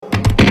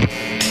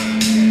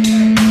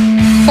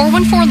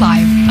414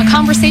 Live, a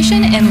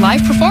conversation and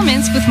live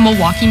performance with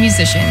Milwaukee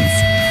musicians.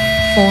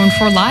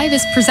 414 Live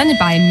is presented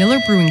by Miller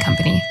Brewing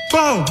Company.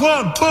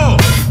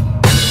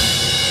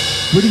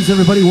 Greetings,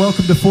 everybody.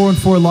 Welcome to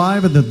 414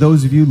 Live, and to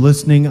those of you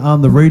listening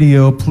on the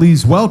radio,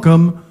 please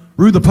welcome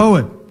Rue the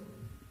Poet.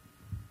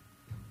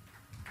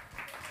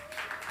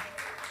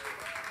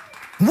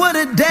 What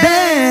a day,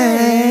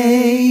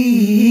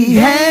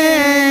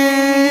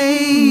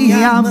 hey,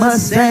 I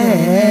must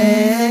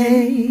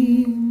say.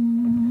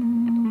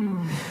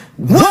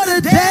 What a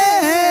day,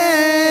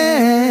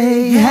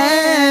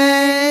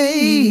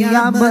 hey,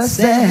 I must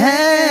say.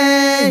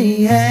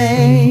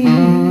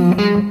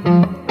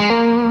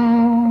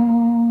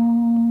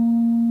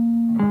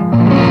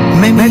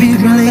 Maybe you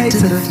can relate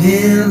to the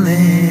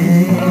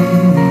feeling.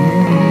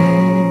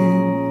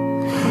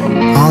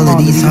 All of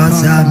these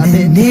hearts I've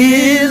been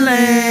healing.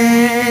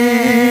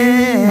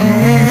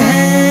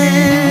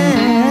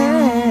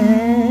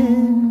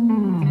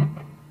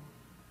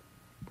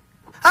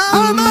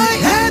 I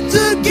might have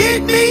to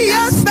get me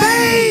a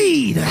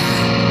spade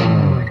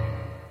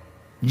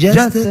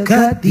just to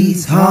cut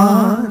these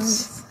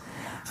hearts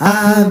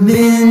I've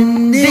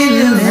been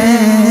dealing.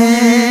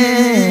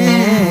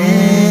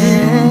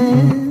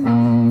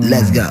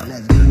 Let's go.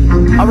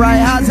 Alright,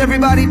 how's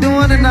everybody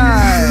doing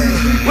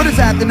tonight? What is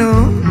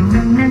afternoon?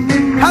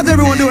 How's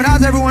everyone doing?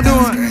 How's everyone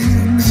doing?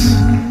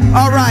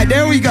 Alright,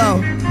 there we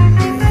go.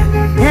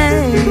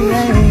 Hey,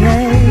 hey,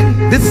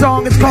 hey. This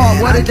song is called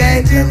What a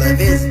Day.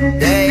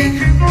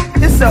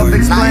 It's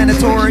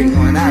self-explanatory.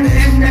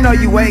 You know,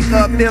 you wake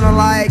up feeling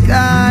like,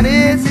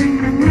 this.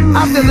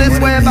 I feel this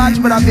way about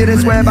you, but I feel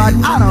this way about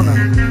you. I don't know.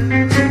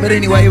 But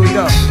anyway, here we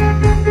go.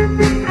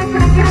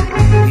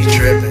 You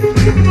tripping.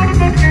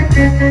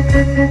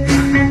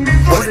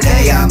 What a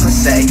day, I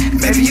must say.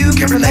 Maybe you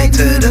can relate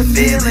to the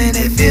feeling.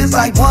 It feels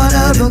like one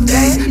of those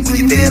days when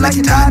you feel like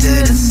you're tied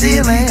to the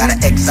ceiling. Got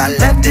an ex I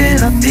left in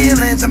her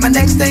feelings, and my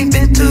next ain't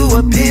been too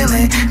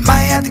appealing.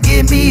 Might have to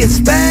give me a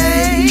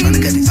spade, trying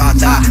to cut these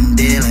hearts I'm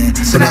dealing.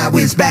 So now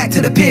it's back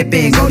to the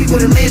pimping, Goldie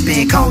with a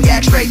limping,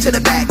 cognac straight to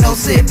the back, no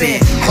sipping.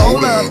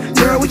 Hold up,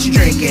 girl, what you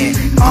drinking?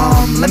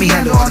 Let me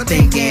handle all the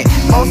thinking.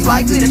 Most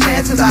likely the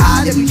chances are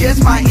high that we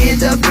just might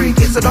end up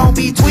drinking. So don't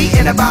be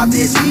tweeting about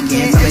this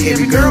weekend. Tell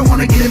every girl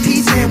wanna get a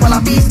piece in while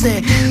I'm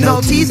feasting. No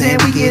teasing,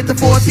 we get the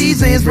 4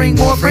 seasons. Bring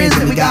more friends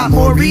and we got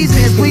more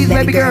reasons. Please,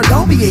 baby girl,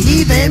 don't be a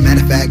heathen.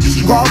 Matter of fact,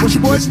 you call with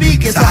your boy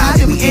speaking. So how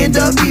did we end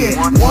up here?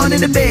 One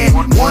in the bed,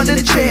 one in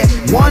the chair,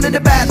 one in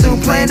the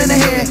bathroom, playing in the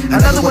hair.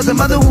 Another was a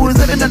mother who was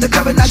living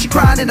undercover. Now she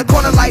crying in the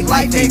corner like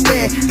life ain't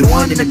fair. The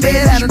one in the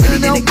bed had a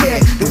really no care.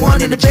 The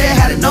one in the chair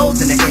had a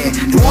nose in the air.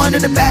 The one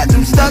in the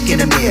bathroom stuck in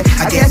the mirror.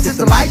 I guess it's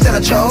the life that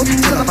I chose.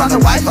 Till I found a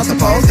wife, I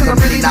suppose. Cause I'm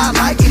really not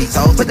like any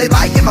toes, but they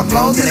like it, my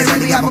flows. And they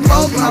really have a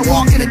clothes when I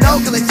walk in the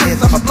door. Cause they sense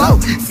I'm a blow.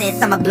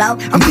 Since I'm a blow,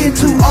 I'm getting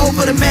too old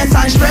for the mess,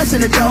 I ain't stressing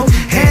the dough.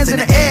 Hands in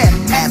the air,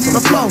 ass on the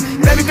floor.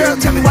 Baby girl,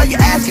 tell me why you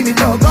asking me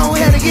for. Go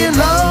ahead and get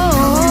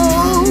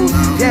low,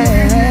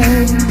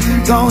 yeah.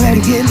 Go ahead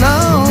and get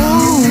low,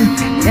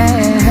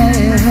 yeah.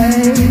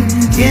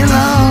 Get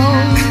low.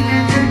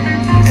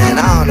 And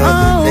I don't know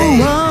the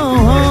day.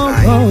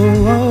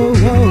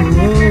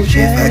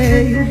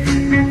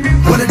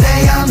 What a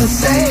day I'ma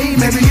say.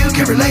 Maybe you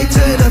can relate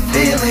to the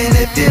feeling.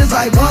 It feels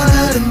like one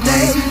of them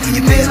days when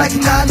you feel like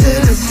you're tied to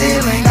the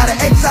ceiling. Got an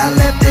ex I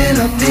left in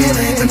her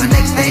feelings, and the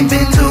next ain't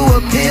been too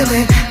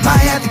appealing.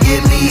 Might have to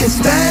give me a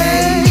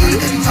spade,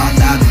 cause you thought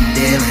I've been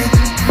dealing.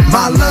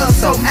 My love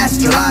so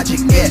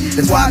astrologic, yeah.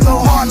 That's why I go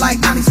hard like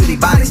 90 sweetie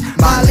bodies.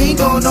 My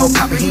lingo, no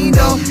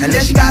comprehendo.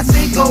 Unless you got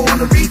Cinco on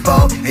the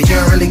repo, and you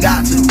don't really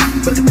got to.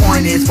 But the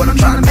point is, what I'm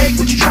trying to make,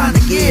 what you trying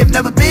to give.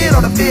 Never been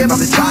on a fib, I'm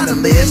just trying to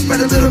live. Spread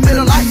a little bit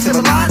of light,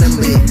 silver lining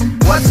lit.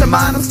 What's in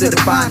mind, I'm still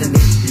defining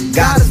it.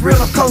 God is real,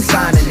 I'm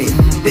co-signing it.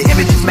 The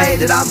image is made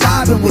that I'm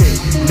vibing with.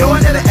 No one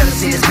ever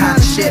seen this kind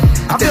of shit.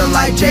 I feel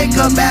like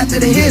Jacob after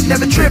the hit.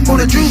 Never trip on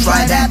the juice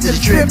right after the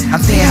trip.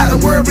 I'm seeing how the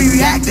world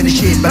react to the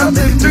shit. But I'm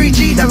living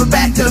 3G, never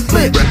back to the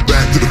flip. Back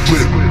to the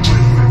flip.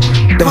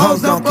 The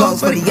hoes don't close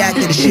for the act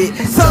of the shit.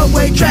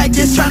 Subway track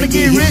just trying to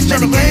get rich.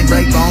 And the game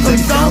break on for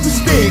these songs to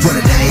stick. What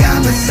a day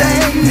I'ma say.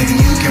 Maybe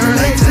you can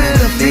relate to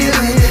the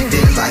feeling. It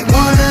feels like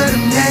one of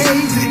them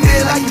days. You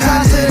feel like you're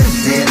tied to the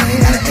ceiling.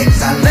 Got an ex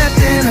I left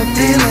in her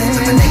feelings,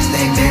 and the next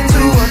thing been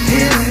too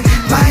appealing.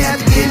 Might have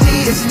to give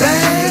me a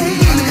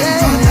spade.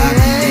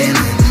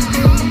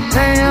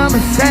 Hey, I'ma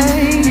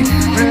say,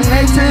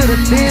 relate to the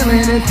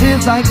feeling. It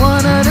feels like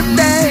one of them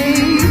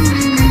days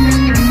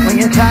when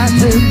you're tied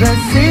to the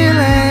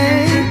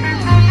ceiling,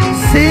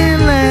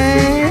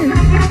 ceiling,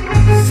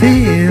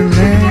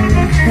 ceiling.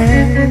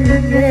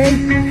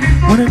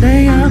 What a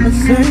day I'ma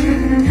say,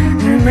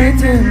 relate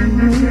to.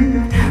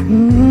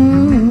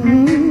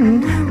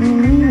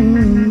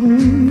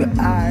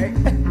 Alright.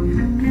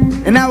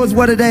 And that was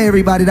What a Day,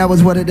 everybody. That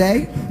was What a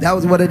Day. That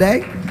was What a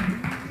Day.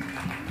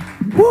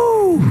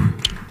 Woo!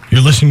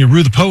 You're listening to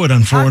Rue the Poet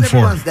on 4 and 4.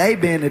 How's everyone's day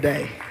been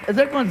today? Has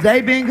everyone's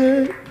day been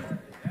good?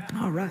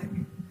 All right.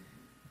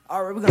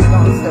 All right, we're going to go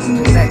and step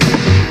into the next.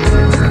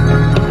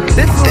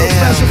 This is a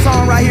special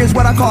song right here. here's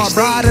what I call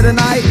Bride of the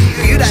Night.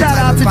 Shout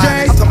out to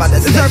Jay.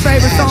 This is her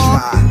favorite song.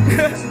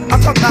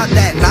 I'm talking about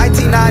that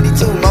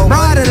 1992 moment.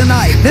 Bride of the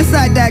Night. This is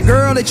like that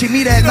girl that you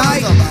meet at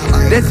night.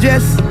 That's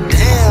just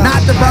not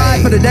the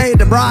bride for the day,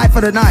 the bride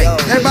for the night.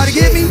 Everybody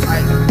get me?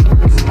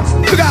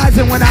 You guys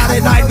that went out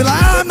at night be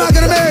like, I'm not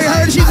gonna marry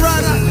her, she's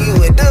right out. You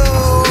would do.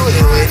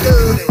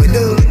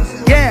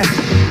 Yeah.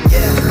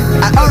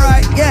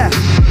 Alright, yeah.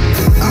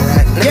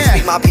 Alright, let me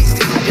speak my piece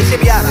to you. Just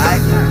hit me out,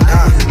 alright?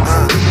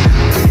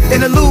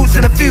 Interludes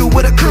in a few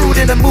with a crew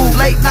in the mood.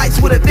 Late nights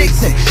with a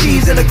vixen.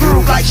 She's in the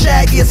groove like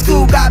Shaggy at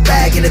school. Got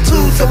bag in the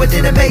tube, so it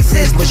didn't make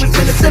sense. But she's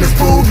in the center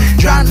pool.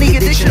 Drowning the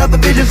addiction of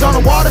her visions on the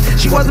water.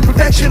 She wasn't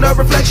perfection, a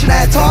reflection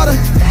I had taught her.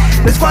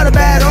 It's quite a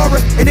bad aura,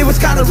 and it was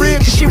kinda real,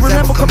 cause she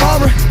resembled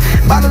Kamara.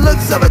 By the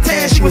looks of her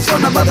tan, she was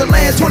from the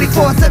motherland.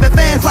 24/7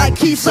 fans like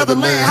Keith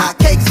Sutherland. Hot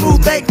cake,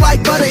 smooth baked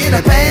like butter in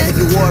a pan. If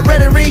you wore a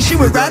red ring, she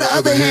would grab the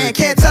other hand.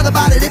 Can't tell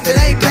about it if it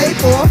ain't paid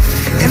for.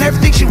 And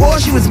everything she wore,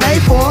 she was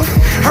made for.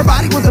 Her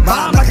body was a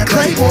bomb like a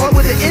claymore.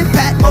 With an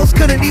impact most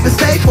couldn't even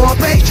stay for.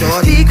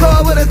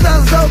 Decoy with a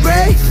thumb so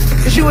great,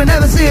 cause you would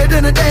never see her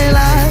in the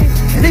daylight.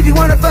 And if you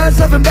want to burn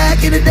something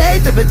back in the day,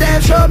 then for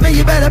damn sure, man,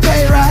 you better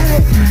pay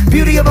right.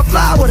 Beauty of a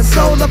flower, the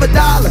soul of a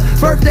dollar.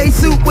 Birthday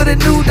suit with a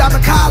new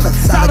diamond collar.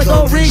 Solid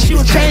gold ring, she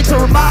was chained to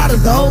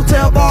Ramadas. The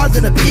hotel bars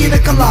and the pina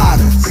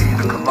coladas.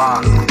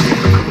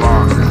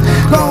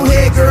 Go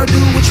ahead, girl, do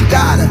what you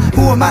gotta.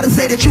 Who am I to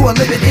say that you are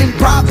living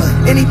improper?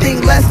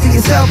 Anything less than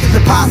yourself is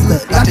imposter.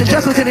 Dr.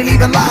 Jekyll couldn't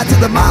even lie to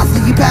the monster.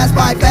 You pass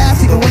by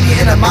fast even when you're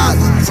in a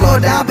monster. Slow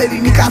it down, baby,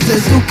 mi casa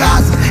is su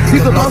casa.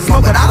 You can blow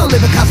smoke, but I don't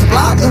live in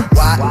Casablanca.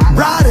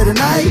 Ride of the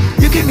night,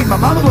 you give me my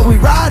mama, but we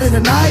ride in the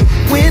night.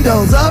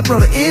 Windows up, roll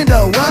the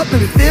endo up,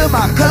 let me fill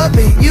my cup,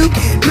 and you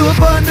can do it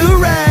for a new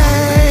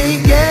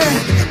rain, yeah.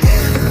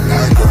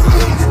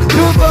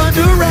 Do it for a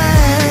new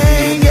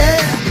rain, yeah.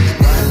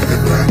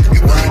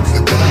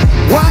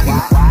 What?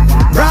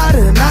 Ride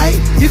in the night,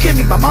 you can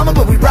meet my mama,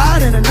 but we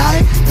ride in the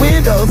night.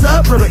 Windows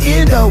up, roll the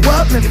endo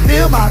up, let me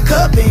fill my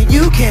cup, and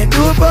you can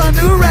do it for a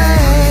new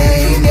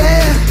rain,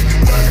 yeah.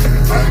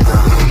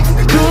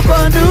 Do it for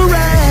a new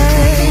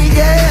rain,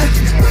 yeah.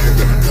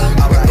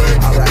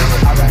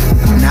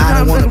 Now I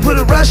don't wanna put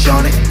a rush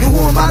on it. And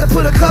who am I to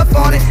put a cuff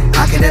on it?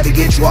 I can never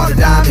get you all the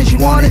diamonds you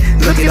wanted.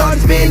 Look at all the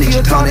spending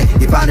you're on it.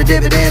 You find the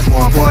dividends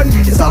more important.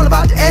 It's all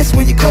about the S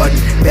when you're courting.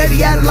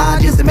 Baby, out of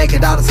line just to make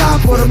 $1 time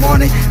for the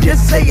morning.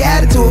 Just to say you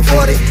had it to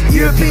afford it.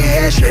 European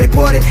hair straight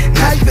imported.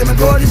 Now you feeling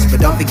gorgeous, but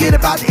don't forget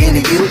about the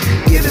interview.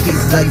 Giving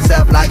pieces of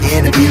yourself like an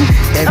interview.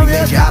 Every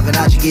bitch you hopping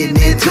out, you getting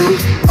into.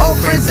 Old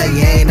friends say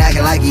you ain't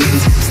acting like you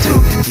used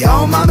to. Your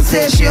own mama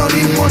said she don't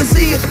even wanna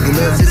see it. Your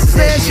little sister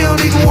said she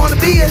don't even wanna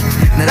be it.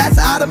 Now that's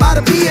an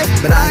onomatopoeia,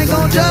 but I ain't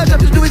gon' judge, I'm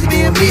just doing it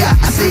being me. I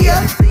see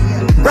ya.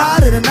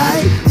 Ride of the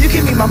night, you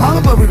can meet my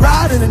mama, but we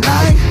ride in the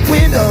night.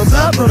 Windows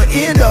up, roll the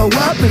endo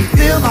up, and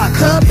fill my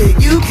cup,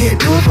 and you can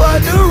do it for a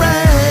new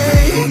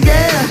rain,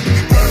 yeah.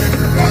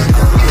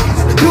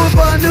 Do it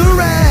for a new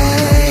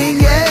rain,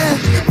 yeah.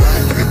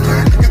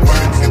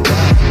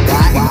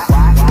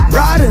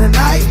 Ride in the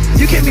night,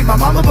 you can meet my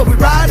mama, but we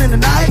ride in the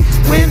night.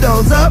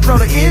 Windows up, roll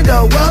the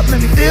endo up,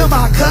 let me fill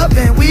my cup,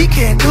 and we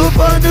can do it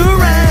for a new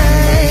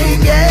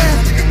rain, yeah.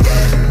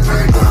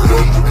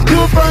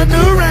 Do it for a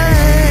new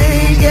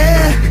rain,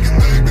 yeah.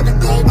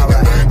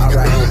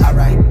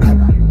 Alright.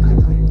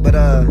 But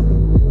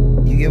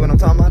you get what I'm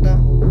talking about though?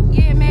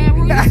 Yeah, man,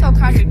 Rue, you so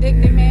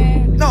contradicting,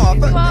 man. No,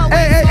 but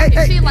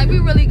hey. Shit, like we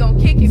really gonna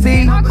kick it,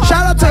 see, man.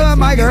 shout out to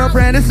my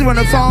girlfriend. This is one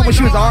of the songs when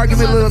she was arguing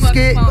with a little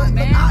skit.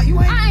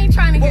 I ain't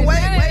trying to hear none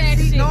of that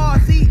shit.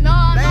 No,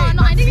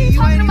 I didn't even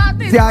talking about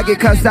this. See how I get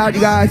cussed out, you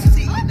guys?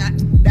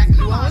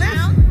 Come on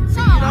now.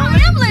 So, I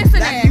am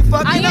listening.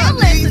 I am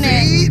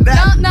listening.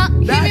 No,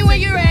 hit me when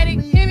you're ready.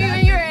 Hit me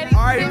when you're ready.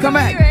 All right, come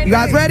back. You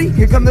guys ready?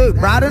 Here come the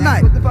Ride of the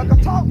Night.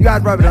 You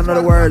guys probably don't know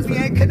the words, but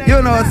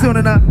you'll know it soon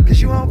enough.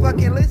 Cause you won't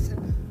fucking listen.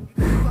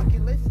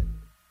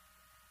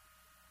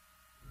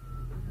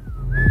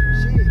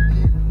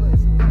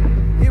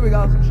 Here we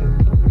go.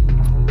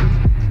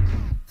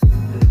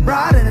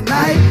 Ride in the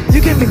night,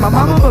 you can meet my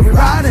mama, but we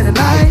ride in the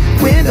night.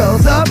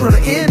 Windows up, roll the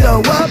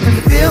endo up, and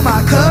you fill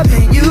my cup,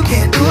 and you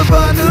can do it for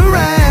a new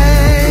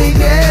rain,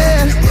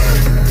 yeah.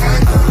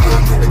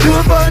 Do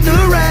it for a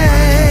new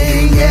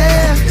rain,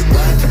 yeah.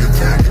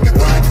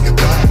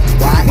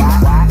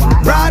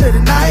 Ride in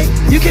the night,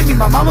 you can meet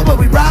my mama, but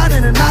we ride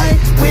in the night.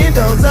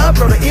 Windows up,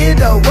 roll the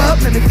endo up,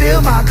 let me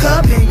fill my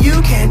cup, and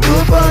you can do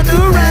it for a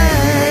new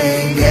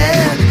rain,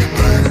 yeah.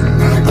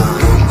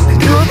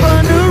 Do it for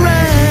a new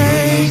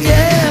rain,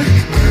 yeah.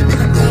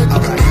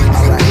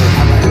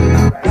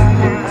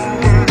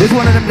 This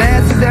one of them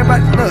dances,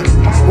 everybody, look,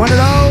 one of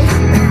those.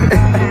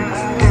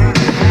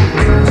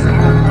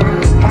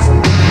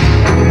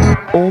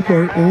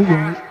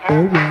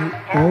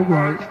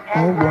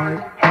 Alright.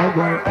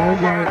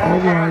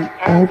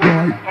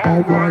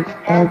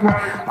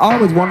 I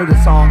always wanted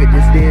a song that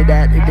just did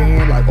that at the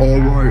end, like,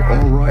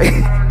 alright.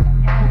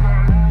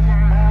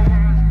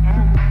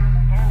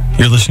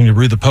 You're listening to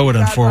Rue the Poet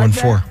on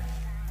 414.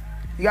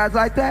 You guys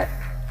like that?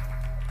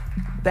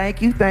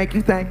 Thank you, thank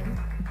you, thank you.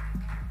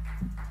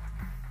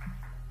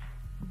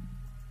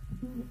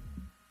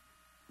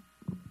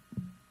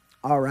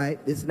 All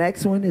right, this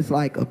next one is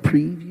like a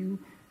preview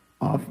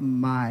off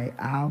my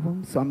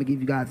album, so I'm gonna give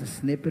you guys a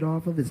snippet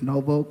off of it. There's no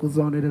vocals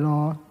on it at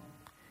all.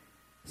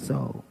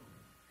 So,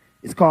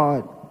 it's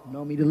called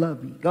Know Me to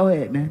Love Me. Go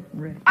ahead, man. I'm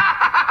ready.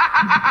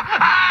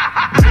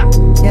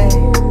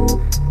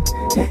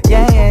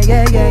 Yeah, yeah,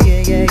 yeah, yeah,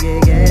 yeah, yeah, yeah,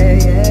 yeah,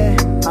 yeah.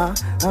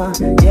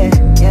 Yeah, yeah,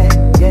 yeah,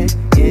 yeah,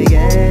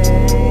 yeah.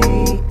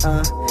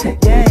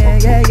 Yeah, yeah,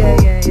 yeah,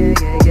 yeah, yeah, yeah,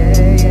 yeah,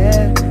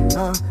 yeah.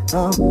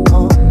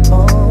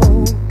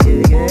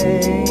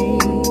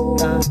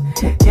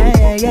 Yeah,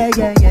 yeah, yeah,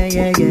 yeah, yeah,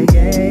 yeah, yeah,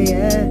 yeah,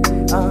 yeah.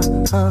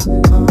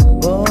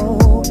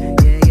 Oh,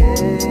 yeah,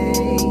 yeah.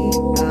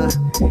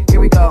 Here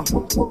we go.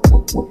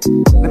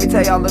 Let me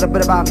tell y'all a little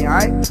bit about me,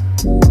 alright?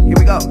 Here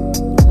we go.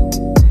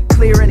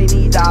 Clear any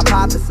need to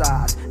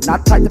hypothesize.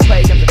 Not the type to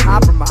play games to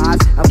compromise.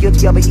 I'm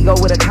guilty of an ego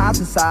with a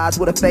constant size,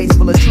 with a face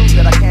full of truth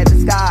that I can't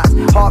disguise.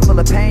 Heart full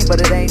of pain,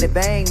 but it ain't in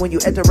vain when you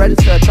enter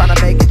register trying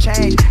to make a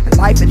change. And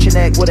life at your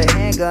neck with a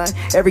handgun.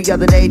 Every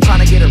other day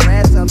trying to get a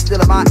ransom.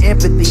 Still in my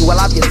empathy, well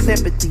I'm your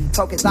sympathy.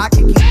 Tokens I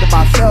can keep to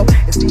myself.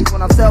 It seems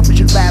when I'm selfish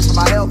it's bad for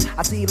my health.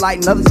 I see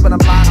light in others but I'm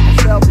blind on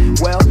myself.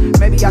 Well,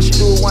 maybe I should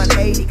do a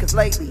 180, cause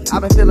lately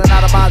I've been feeling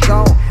out of my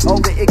zone.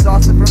 Over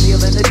exhausted from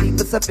healing the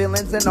deepest of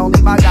feelings, and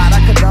only my God I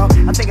condone.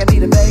 I think I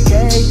need a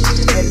vacate.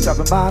 Headed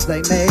dropping bombs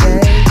like Mayday.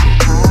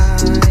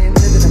 I'm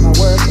living in my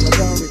world, and I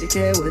don't really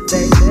care what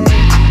they say.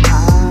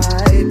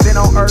 I've been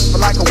on earth for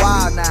like a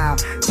while now.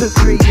 Took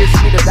 3 years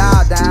for me to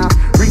dial down.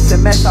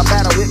 Recent mess I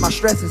battle with my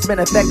stress has been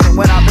affecting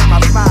when I bring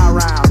my smile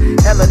around.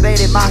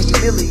 Elevated my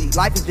humility.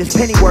 Life is just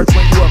penny worth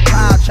when you a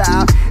proud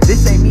child.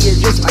 This ain't me, it's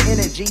just my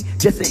energy.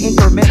 Just an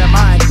increment of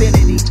my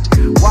infinity.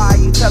 Why are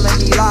you telling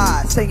me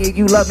lies? Saying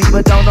you love me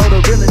but don't know the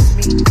realest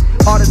me.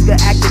 All this good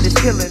acting is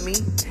killing me.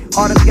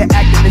 All this good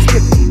acting is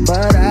killing me.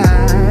 But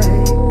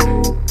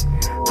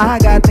I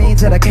got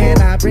things that I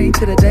cannot bring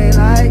to the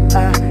daylight.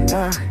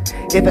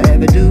 If I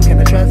ever do, can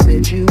I trust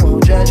that you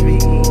won't judge me?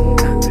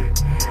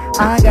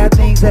 I got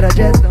things that I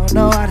just don't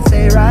know how to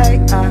say right.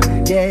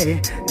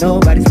 Yeah,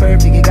 nobody's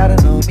perfect, you gotta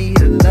know me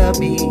to love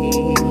me.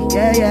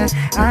 Yeah, yeah,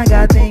 I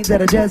got things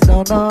that I just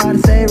don't know how to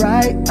say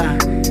right.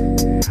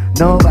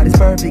 Nobody's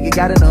perfect, you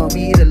gotta know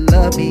me to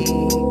love me.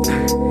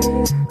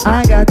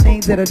 I got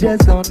things that I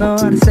just don't know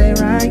how to say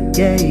right.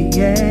 Yeah,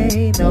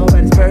 yeah,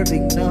 nobody's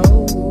perfect, no.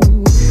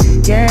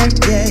 Yeah,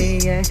 yeah,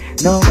 yeah,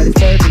 nobody's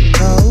perfect,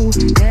 no.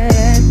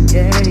 Yeah,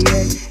 yeah,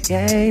 yeah,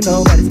 yeah,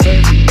 nobody's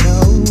perfect, no.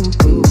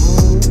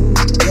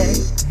 Yeah,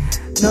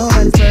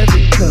 nobody's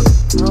perfect, no.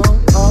 Oh,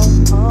 oh,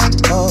 oh,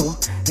 oh,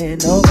 and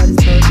nobody's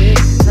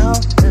perfect, no.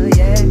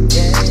 Yeah,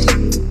 yeah.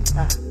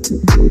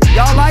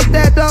 Y'all like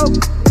that though?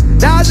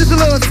 That was just a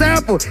little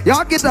sample.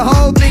 Y'all get the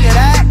whole thing of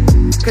that?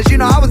 Cause you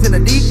know I was in a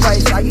deep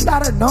place. Like, you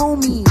gotta know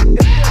me.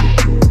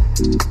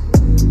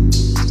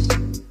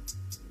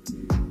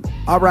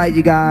 Alright,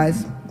 you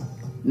guys.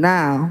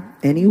 Now,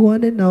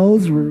 anyone that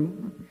knows Rue,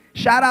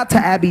 shout out to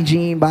Abby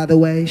Jean, by the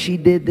way. She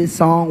did this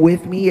song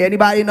with me.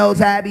 Anybody knows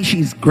Abby?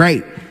 She's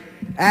great.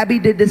 Abby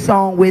did this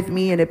song with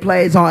me, and it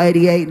plays on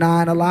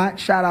 88.9 a lot.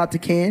 Shout out to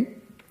Ken.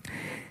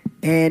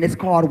 And it's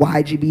called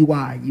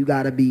YGBY, You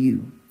Gotta Be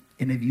You.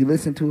 And if you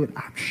listen to it,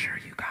 I'm sure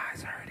you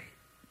guys heard it.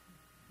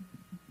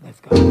 Let's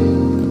go.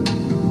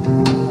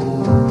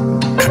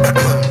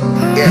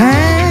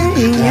 Hey,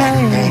 hey,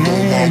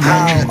 hey,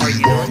 how are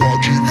you doing?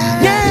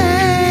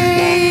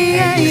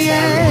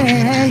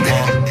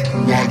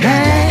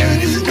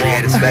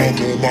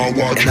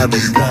 Another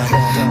stuff.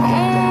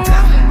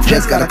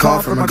 Just got a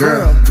call from a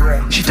girl.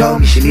 She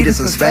told me she needed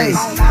some space.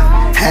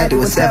 Had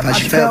to accept how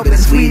she felt,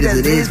 bittersweet as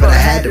it is, but I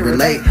had to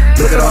relate.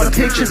 Look at all the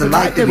pictures of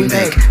life that we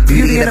make,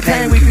 beauty and the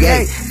pain we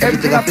create.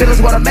 Everything I feel is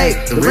what I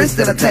make, the risk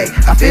that I take.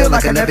 I feel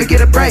like I never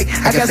get a break.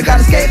 I guess I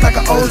gotta skate like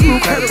an old school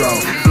credit roll.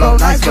 Flow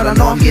nice, but I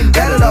know I'm getting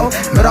better though.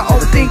 But I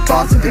overthink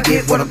thoughts and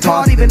forget what I'm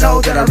taught, even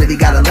know that I really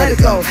gotta let it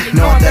go.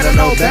 Know that I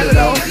know better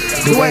though.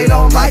 The way it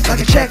on life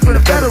like a check for the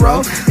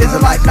federal. Is a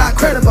life not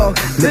credible?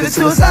 Living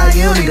suicide,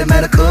 you need a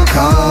medical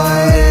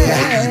card.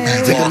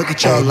 Take a look at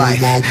your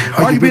life.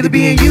 Are you really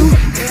being you?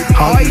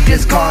 Or are you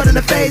just caught in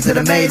the phase of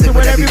the maze and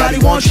what everybody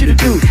wants you to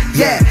do?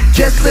 Yeah,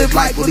 just live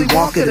like Willy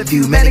Wonka the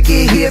view. Man,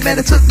 again here, man,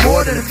 it took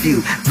more than a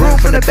few. Room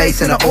for the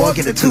bass and the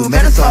organ or two.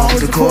 Man, it's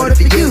always recorded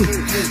for you.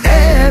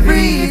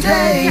 Every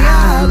day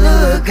I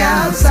look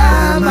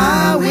outside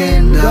my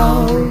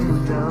window,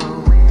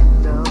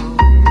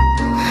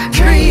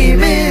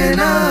 dreaming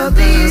of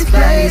these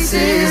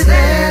places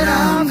that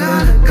I'm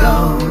gonna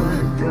go.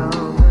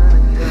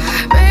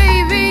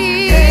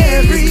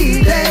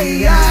 Every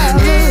day I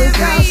look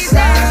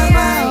outside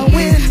my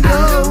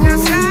window,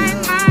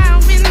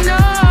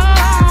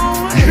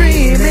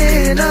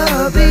 dreaming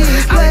of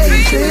these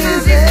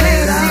places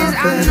that I'm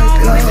gonna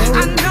go.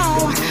 I know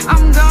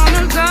I'm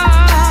gonna go.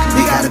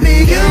 You gotta be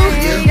you,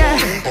 yeah,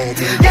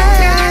 yeah,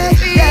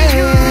 yeah.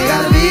 You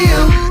gotta be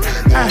you,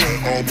 yeah,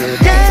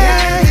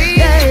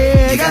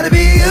 yeah. You gotta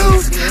be you,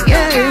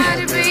 yeah,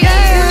 yeah,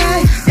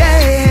 yeah.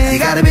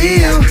 gotta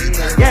be you.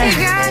 Yeah. It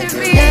gotta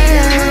be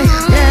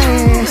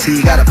Yeah. See,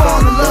 you gotta fall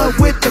in love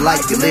with the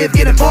life you live.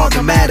 Get involved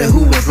no matter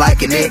who is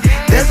liking it.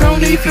 There's no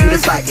need for you to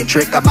psych and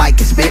trick. I might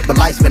can spit, but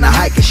life's been a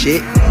hike and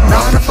shit.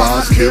 On the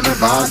falls, killing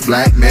balls,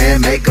 black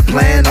man, make a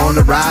plan on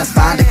the rise.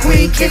 Find a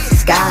queen, kiss the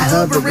sky,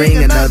 hovering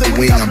another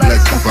wing. I'm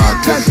blessed to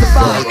find, touch the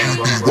fire.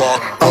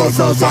 Oh,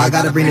 so I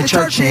gotta bring the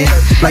church in.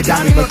 Like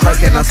Donnie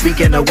McClurkin, I'm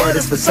speaking the word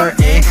is for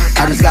certain.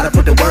 I just gotta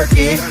put the work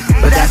in.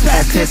 But that's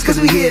past tense, cause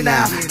we here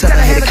now. Tell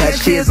the head to catch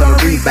tears on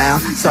the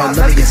rebound. So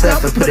love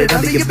yourself and put it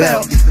under your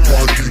belt.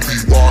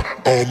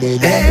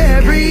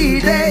 Every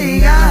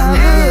day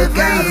I look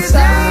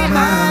outside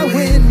my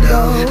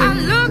window. I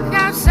look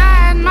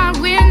outside my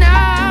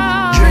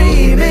window,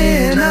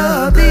 Dreaming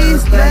of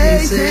these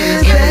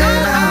places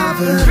that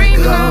I've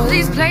dreaming of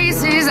these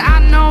places I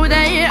know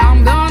that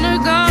I'm gonna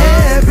go.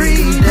 Every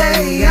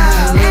day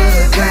I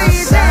look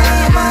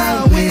outside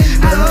my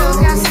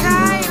window,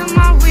 Outside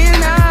my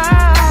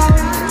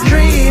window,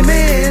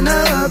 dreaming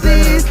of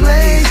these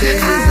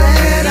places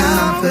that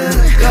I'm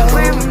gonna go.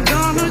 where I'm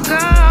gonna go.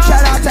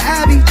 Shout out to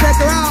Abby, check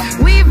her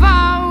out. We've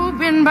all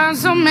been burned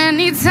so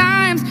many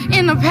times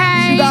in the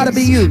past. You gotta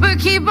be you. But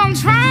keep on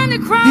trying to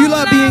crawl You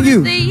love being out you.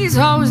 of these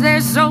hoes,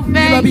 they're so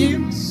fake. You love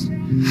being you.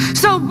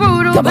 So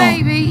brutal, Come on.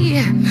 baby.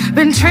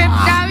 Been tripped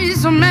out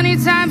so many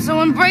times,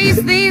 so embrace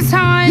these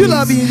times. You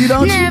love being you,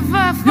 don't you? Never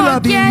You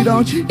love being you, forget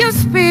don't you? your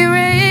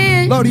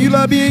spirit. Lodi, you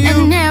love being you?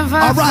 And never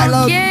All right,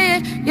 Lodi.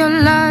 forget your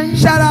love.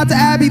 Shout out to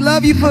Abby,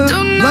 love you for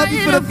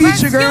the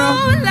future, girl.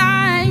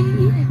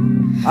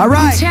 All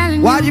right,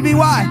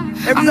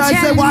 YGBY. Everybody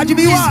say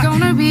YGBY. It's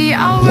gonna be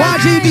alright.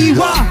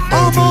 YGBY.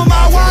 I'm on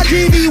my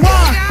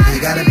YGBY.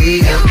 You gotta be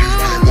you.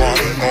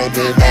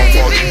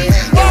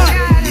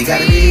 You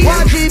gotta be you.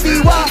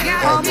 YGBY.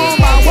 I'm on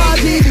my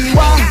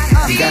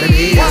YGBY. You gotta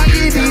be you.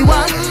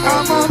 YGBY.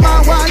 I'm on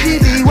my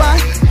YGBY.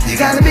 You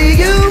gotta be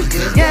you.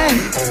 Yeah.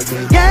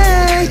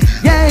 Yeah.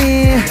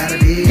 Yeah. Gotta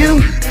be You.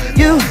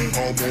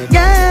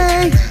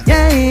 Yeah.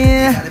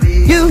 Yeah.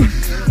 You.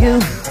 Yeah.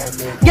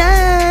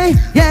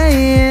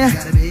 Yeah.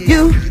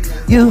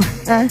 You.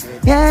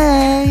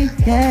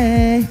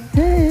 Yeah.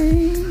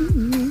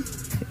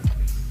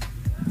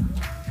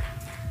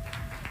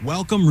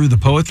 Welcome, Rue the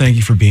Poet. Thank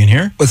you for being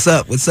here. What's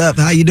up? What's up?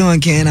 How you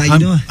doing, Ken? How you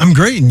doing? I'm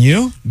great, and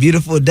you?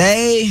 Beautiful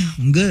day.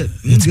 I'm good.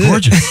 It's good.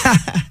 gorgeous.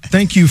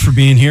 Thank you for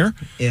being here.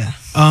 Yeah.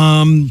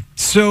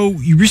 So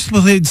you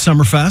recently played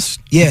Summerfest.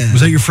 Yeah.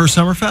 Was that your first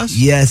Summerfest?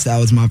 Yes, that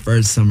was my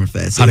first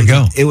Summerfest. How'd it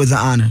go? It was an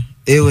honor.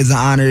 It was an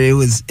honor. It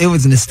was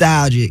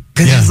nostalgic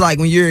because Yeah. it's like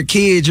when you're a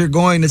kid, you're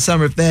going to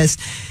Summerfest,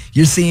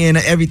 you're seeing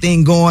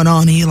everything going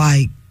on, and you're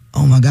like,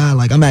 oh my God,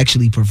 like I'm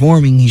actually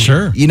performing here.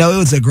 Sure. You know, it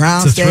was a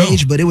ground It's a thrill.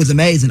 stage, but it was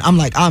amazing. I'm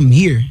like, I'm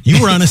here.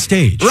 You were on a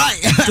stage. Right.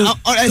 At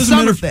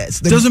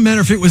Summerfest. Doesn't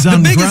matter if it was The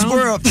on the biggest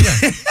ground. world.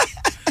 Yeah.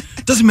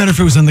 Doesn't matter if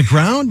it was on the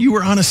ground. You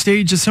were on a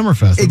stage at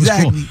Summerfest. It was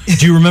Exactly. cool.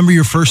 Do you remember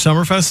your first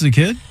Summerfest as a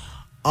kid?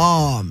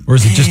 Or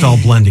is it just all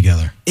blend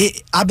together?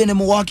 I've been in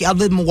Milwaukee. I've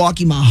lived in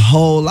Milwaukee my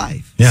whole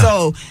life. Yeah.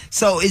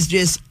 So it's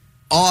just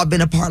all been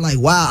a part. Like,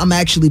 wow, I'm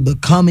actually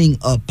becoming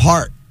a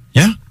part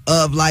Yeah.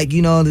 of, like,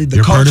 you know, the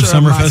You're part culture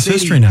of my Summerfest city.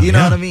 history now, You know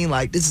yeah. what I mean?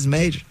 Like, this is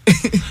major.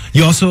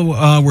 You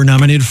also were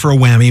nominated for a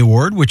Whammy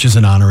Award, which is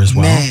an honor as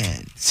well.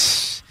 Man.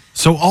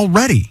 So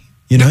already,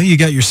 you know, you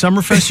got your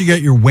Summerfest, you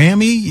got your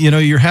Whammy, you know,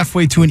 you're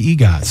halfway to an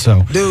EGOT.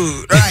 So,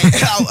 Dude, right?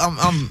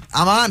 I'm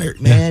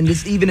honored, man.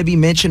 Just even to be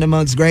mentioned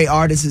amongst great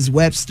artists as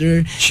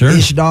Webster, Sure.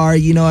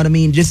 Ishdar, you know what I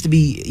mean? Just to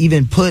be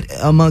even put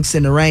amongst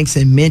in the ranks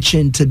and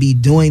mentioned to be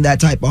doing that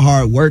type of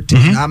hard work, to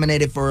be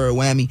nominated for a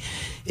Whammy,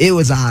 it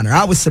was an honor.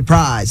 I was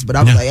surprised, but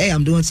I was like, hey,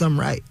 I'm doing something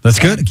right. That's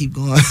I gotta good. keep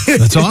going.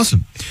 that's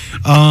awesome.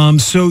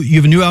 So you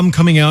have a new album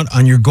coming out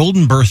on your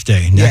golden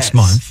birthday next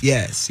month.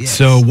 Yes.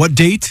 So what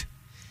date?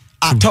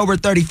 October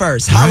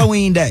 31st, Right.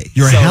 Halloween day.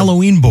 You're a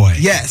Halloween boy.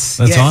 Yes.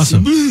 That's yes.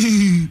 awesome.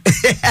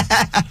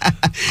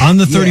 On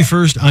the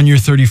 31st, on your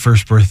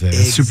 31st birthday.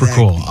 That's super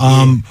cool.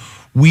 Exactly,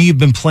 We've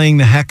been playing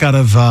the heck out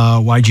of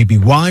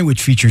YGBY,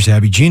 which features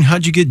Abby Jean.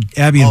 How'd you get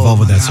Abby involved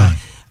with my that God.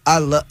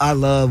 song? I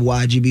love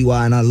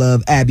YGBY and I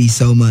love Abby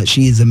so much.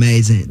 She is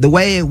amazing. The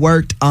way it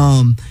worked,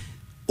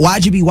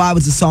 YGBY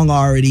was a song I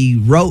already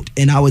wrote,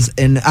 and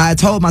I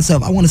told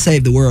myself I want to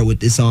save the world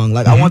with this song.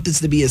 Like, I want this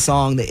to be a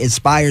song that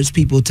inspires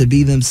people to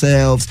be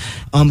themselves,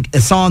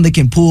 a song that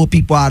can pull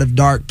people out of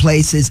dark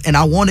places, and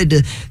I wanted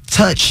to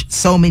touch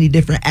so many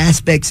different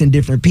aspects and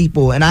different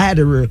people, and I had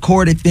to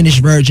record a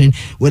finished version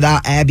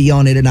without Abby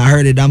on it, and I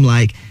heard it, I'm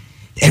like,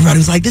 everybody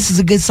was like, this is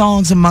a good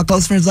song. Some of my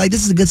close friends like,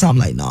 this is a good song. I'm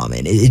like, no,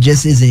 man, it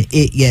just isn't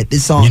it yet.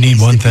 This song. You need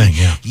needs one to be- thing,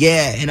 yeah.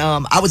 Yeah, and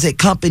I was at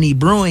Company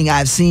Brewing.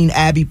 I've seen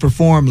Abby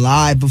perform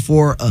live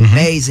before.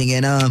 Amazing.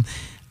 And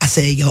I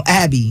said, yo,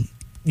 Abby,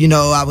 you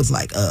know, I was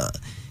like,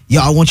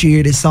 yo, I want you to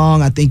hear this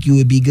song. I think you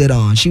would be good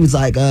on. She was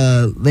like,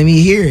 let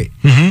me hear it.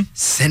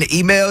 Sent it,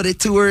 emailed it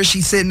to her.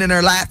 She's sitting in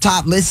her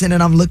laptop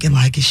listening. I'm looking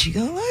like, is she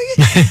gonna like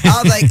it?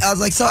 I was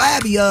like, so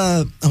Abby,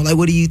 I'm like,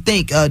 what do you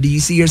think? Do you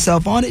see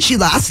yourself on it? She's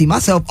like, I see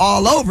myself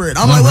all over it.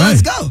 I'm like, well,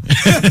 let's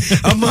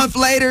go. A month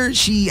later,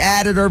 she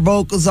added her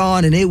vocals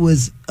on, and it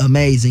was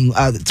amazing.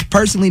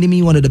 Personally, to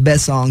me, one of the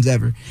best songs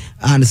ever.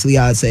 Honestly,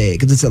 I'd say it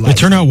because it's a. It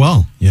turned out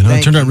well.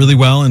 It turned out really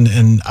well,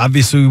 and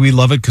obviously we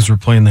love it because we're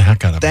playing the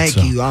heck out of it.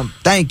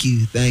 Thank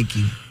you. Thank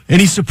you.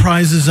 Any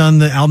surprises on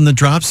the album that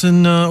drops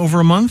in over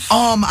a month?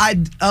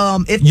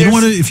 If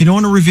you don't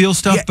want to reveal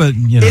stuff, yeah, but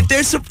you know, if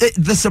there's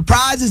the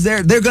surprises,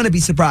 they're going to be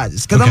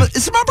surprises because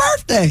it's my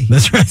birthday.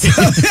 That's right. So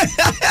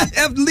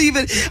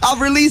I'll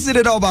release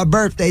it on my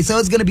birthday, so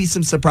it's going to be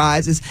some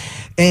surprises,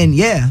 and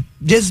yeah,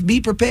 just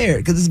be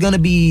prepared because it's going to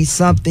be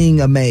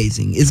something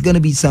amazing. It's going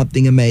to be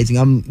something amazing.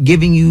 I'm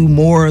giving you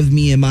more of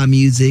me in my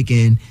music,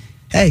 and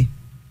hey.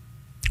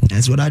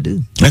 That's what I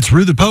do. That's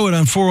Rue the Poet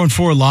on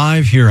 414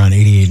 Live here on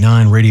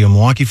 88.9 Radio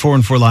Milwaukee.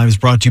 414 Live is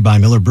brought to you by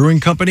Miller Brewing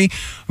Company.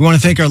 We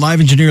want to thank our live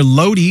engineer,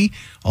 Lodi,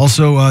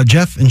 also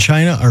Jeff and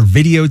China, our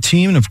video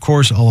team, and of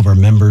course, all of our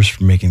members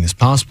for making this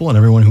possible and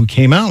everyone who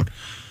came out.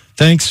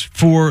 Thanks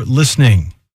for listening.